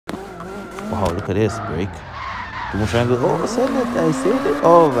Wow, look at this break. Too much angle. Oh, send it. I saved it.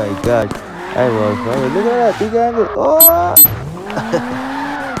 Oh my god. I was right. Look at that big angle. Oh.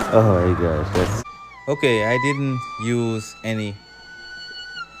 Oh my gosh. That's okay. I didn't use any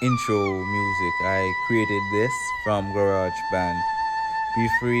intro music. I created this from GarageBand. Be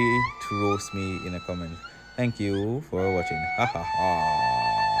free to roast me in a comment. Thank you for watching. Ha ha ha.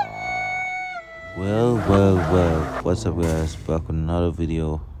 Well. What's up, guys? Back with another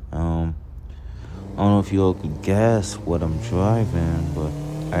video. I don't know if you all could guess what I'm driving, but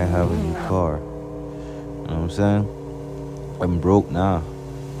I have a new car. You know what I'm saying? I'm broke now.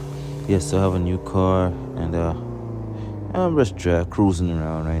 Yes, I have a new car, and I'm just cruising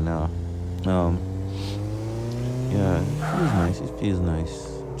around right now. Yeah, it feels nice. It feels nice.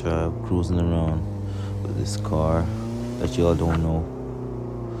 Cruising around with this car that y'all don't know.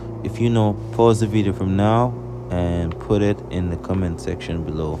 If you know, pause the video from now and put it in the comment section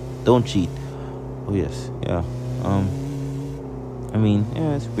below. Don't cheat. Oh yes, yeah. I mean,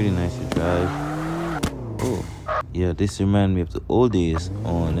 yeah, it's pretty nice to drive. Oh, yeah, this reminds me of the old days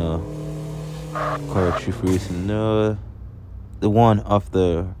on CarX Drift Racing. The one of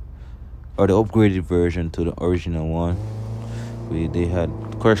the upgraded version to the original one. They had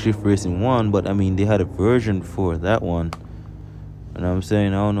CarX Drift Racing 1, but I mean they had a version before that one. And I'm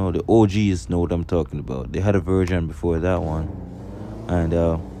saying, I don't know, the OGs know what I'm talking about. They had a version before that one, and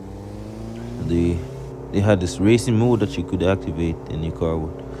they had this racing mode that you could activate, and your car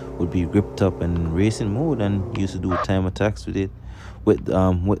would be gripped up in racing mode, and you used to do time attacks with it, with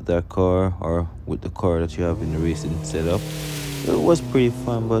that car or with the car that you have in the racing setup. It was pretty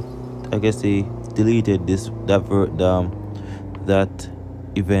fun, but I guess they deleted that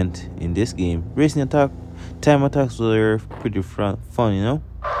event in this game. Racing attack, time attacks were pretty fun, you know?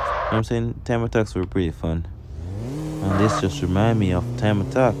 I'm saying time attacks were pretty fun, and this just remind me of time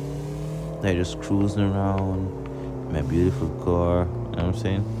attack. Like just cruising around in my beautiful car. You know what I'm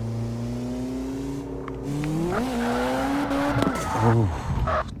saying? Oh,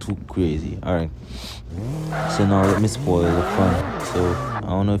 too crazy. Alright. So now let me spoil the fun. So I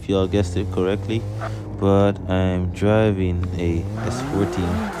don't know if y'all guessed it correctly, but I'm driving a S14.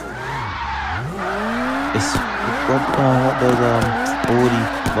 What does Audi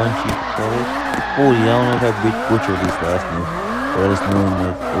Bunchy call it? Audi. I don't know if I butchered this last name, but I just know him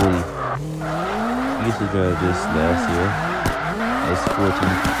as Audi. I used to drive this last year. S14.5.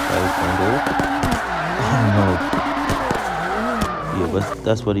 Oh no. Yeah, but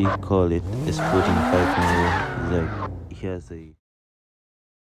that's what he called it. S14.5. Like he has a.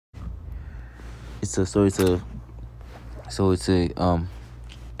 It's a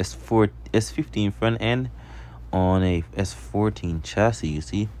S15 front end on a S14 chassis. You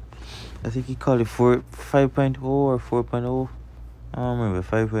see, I think he called it 5.0 or 4.0. I don't remember.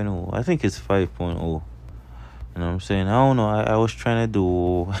 5.0. I think it's 5.0. You know what I'm saying? I don't know. I was trying to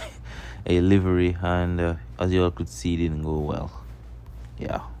do a livery, and as you all could see, it didn't go well.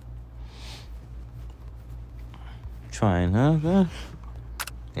 Yeah. Trying, huh?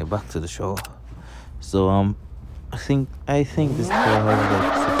 Yeah, back to the show. So I think this car has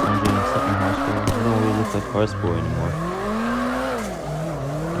like 600 and something horsepower. I don't really look like horsepower anymore.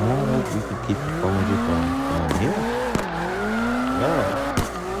 I don't know if we could keep the comedy from here. Yeah.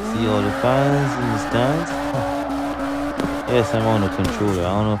 See all the fans in the stands? Yes, I'm on the controller. I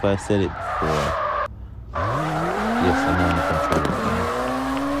don't know if I said it before. Yes, I'm on the controller.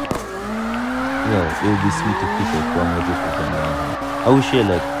 Yeah, it would be sweet if people from I wish you had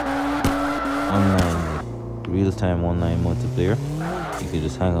like online, like real-time online multiplayer. You could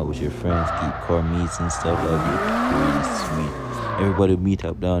just hang out with your friends, keep car meets and stuff. That would be really sweet. Everybody would meet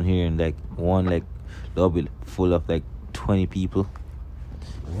up down here in like one lobby full of like 20 people,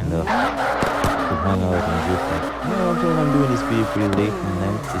 and could hang out and drift. Like, you know what I'm saying? I'm doing this video pretty late in the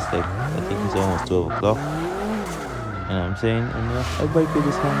night. It's like, I think it's almost 12 o'clock. You know what I'm saying? And everybody could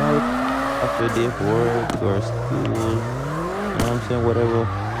just hang out after a day of work or school. You know what I'm saying? Whatever.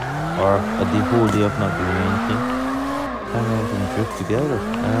 Or the whole day of not doing anything. Hang out and drift together.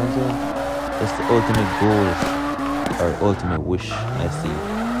 You know what I'm saying? That's the ultimate goal, or ultimate wish I see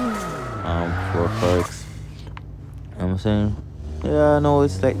for CarX. You know what I'm saying? Yeah, I know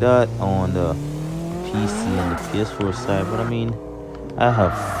it's like that on the PC and the PS4 side, but I mean, I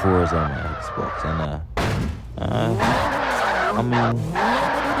have Forza on my Xbox, and I mean,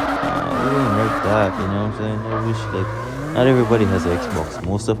 it ain't like that, you know what I'm saying? I wish, like, not everybody has an Xbox.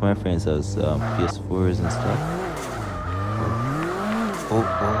 Most of my friends has PS4s and stuff. Hold on.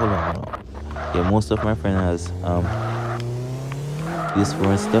 Yeah, most of my friends has PS4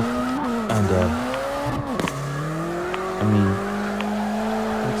 and stuff, and I mean,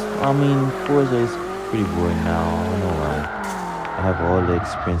 I mean, Forza is pretty boring now. I don't know why. I have all the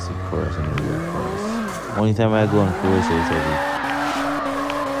expensive cars and the real cars. Only time I go on Forza is every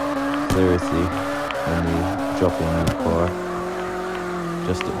Thursday when they drop in a new car.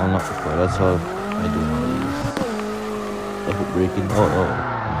 Just to unlock the car. That's all I do nowadays. Double braking. Oh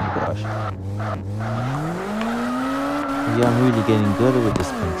my gosh. Yeah, I'm really getting good with this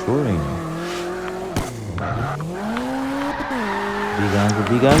controlling now.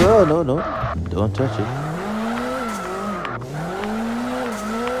 Big angle. Oh, no. Don't touch it.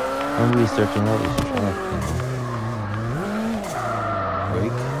 I'm really starting out this track, you know.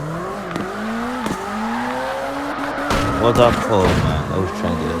 Brake. What's up? Oh, man. I was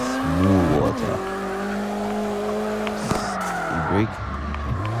trying to get a smooth water. Brake.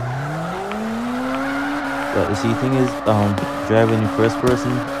 But the see thing is, driving in first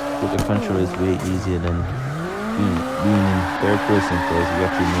person with the controller is way easier than being in third person because you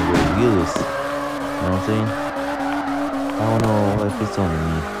actually know where the wheel is. You know what I'm saying? I don't know if it's only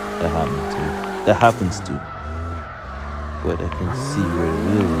me that happens to. But I can see where the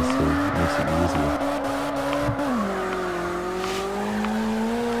wheel is, so it makes it easier.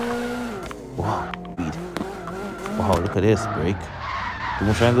 Wow, speed. Wow, look at this brake. Too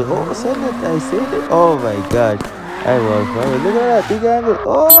much angle. Oh, said it. I said it. Oh my god. I was right. Look at that big angle.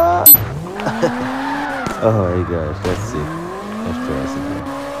 Oh! Oh my gosh, that's sick. Let's try this again.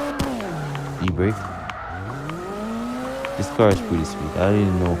 E-brake. This car is pretty sweet. I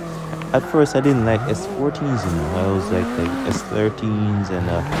didn't know. At first, I didn't like S14s, you know. I was like S13s and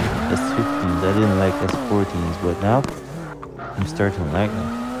S15s. I didn't like S14s, but now I'm starting to like them.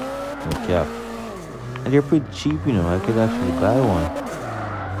 No cap. And they're pretty cheap, you know. I could actually buy one.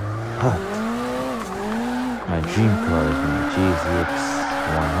 But my dream car is my GZX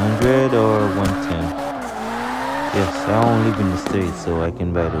 100 or 110. Yes, I don't live in the States, so I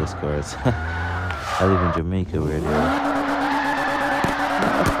can buy those cars. I live in Jamaica where they are.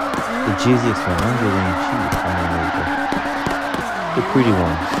 The GZX 100 ain't cheap. I mean, the pretty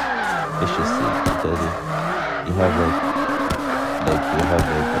ones. Let's just see, because you have the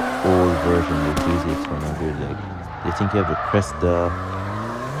old version of the GZX 100. Like, they think you have the Cresta,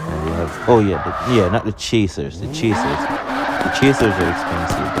 and they have not the Chasers. The Chasers are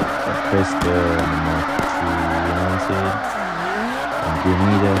expensive, but the Cresta and the Mark II. And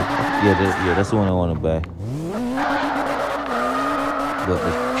Grenada, yeah, that's the one I want to buy. But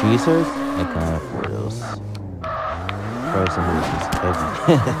the Chasers, I can't afford those. Price of those is heavy.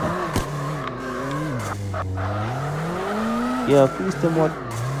 Yeah, please tell me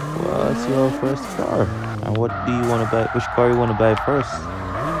what's your first car, and what do you want to buy? Which car you want to buy first?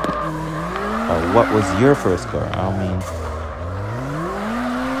 What was your first car? I mean, you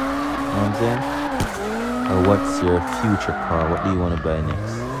know what I'm saying? Or what's your future car? What do you want to buy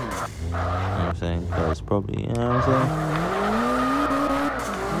next? You know what I'm saying? Because probably, you know what I'm saying?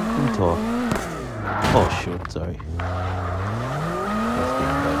 You can talk. Oh, shit, sorry. Let's get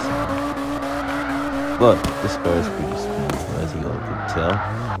by something. But this car is pretty smooth, as you all could tell.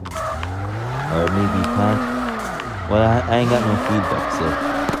 Or maybe you can't. Well, I ain't got no feedback, so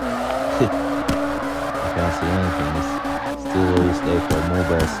I can't say anything. It's still always like a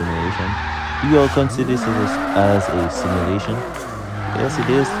mobile simulation. Do you all consider this as a simulation? Yes, it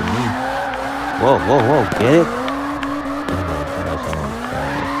is to me. Whoa, get it? Oh my gosh, I want to try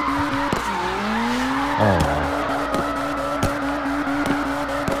it. Oh man.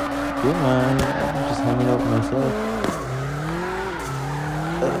 Good man, I'm just hanging out with myself.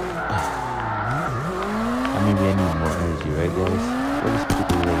 Maybe I need more energy, right guys? But it's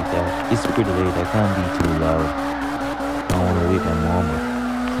pretty late. It's pretty late, I can't be too loud. I don't want to wake my mama.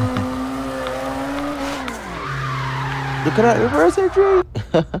 Look at that reverse entry!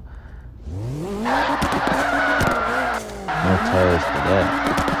 No tires for that.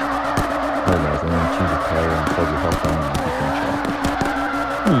 Alright guys, I'm gonna change the tire and probably hop on a different track.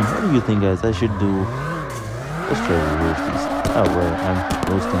 What do you think guys I should do? Let's try to reverse these. Oh well, I'm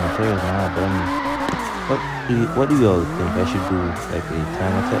roasting the tires now, but I mean, what do you all think I should do? Like a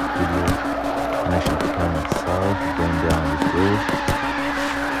time attack video and I should become myself going down this road.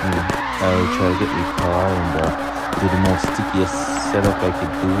 I'll try to get the car and do the most stickiest setup I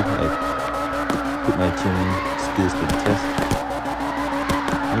could do, like put my tuning skills to the test.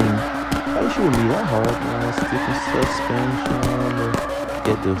 I mean, it shouldn't be that hard, you know, stick the suspension,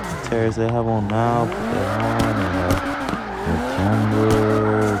 get the tires I have on now, put that on, and no camber,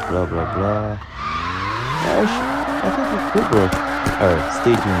 blah blah blah. I think it could work. Alright,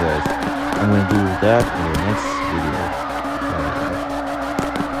 stay tuned guys. I'm gonna do that in the next video.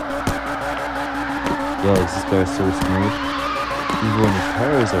 Yo, this car is so smooth. Even the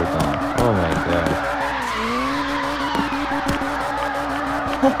tires are gone. Oh my god.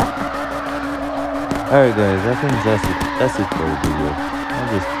 Alright guys, I think that's it for the video. I'll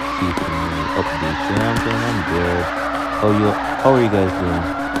just keep updates. You know what I'm saying? I'm good. How are you guys doing?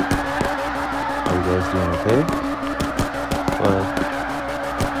 Are you guys doing okay? Well,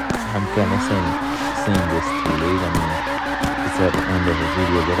 I'm kinda saying this too late. I mean, it's at the end of the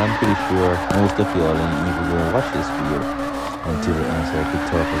video, but I'm pretty sure most of y'all ain't even gonna watch this video until the end, so I could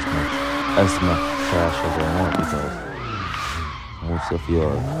talk as much trash as I want, because most of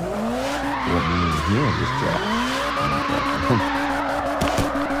y'all won't be hearing this trash.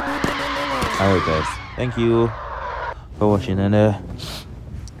 Alright guys, thank you for watching, and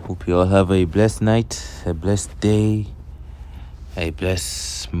hope you all have a blessed night, a blessed day, a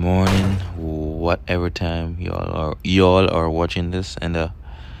blessed morning, whatever time y'all are watching this. And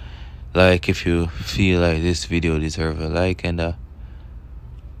like, if you feel like this video deserves a like, and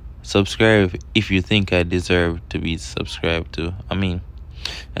subscribe if you think I deserve to be subscribed to. I mean,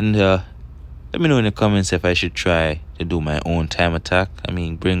 and let me know in the comments if I should try to do my own time attack. I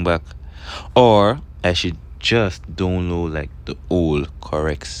mean, bring back, or I should just download like the old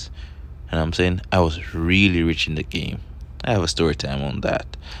CarX. And I'm saying I was really rich in the game. I have a story time on that.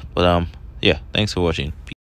 But yeah, thanks for watching.